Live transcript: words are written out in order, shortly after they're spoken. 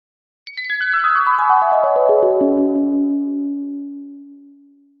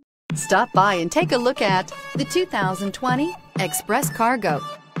Stop by and take a look at the 2020 Express Cargo.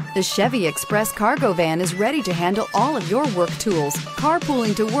 The Chevy Express Cargo van is ready to handle all of your work tools,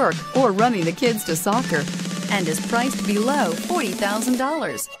 carpooling to work, or running the kids to soccer, and is priced below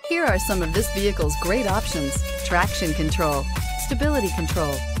 $40,000. Here are some of this vehicle's great options: traction control, stability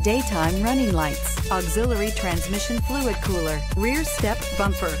control, daytime running lights, auxiliary transmission fluid cooler, rear step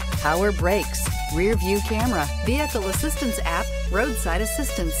bumper, power brakes, rear view camera, vehicle assistance app, roadside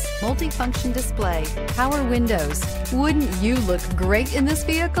assistance, multifunction display, power windows. Wouldn't you look great in this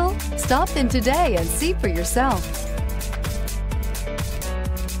vehicle? Stop in today and see for yourself.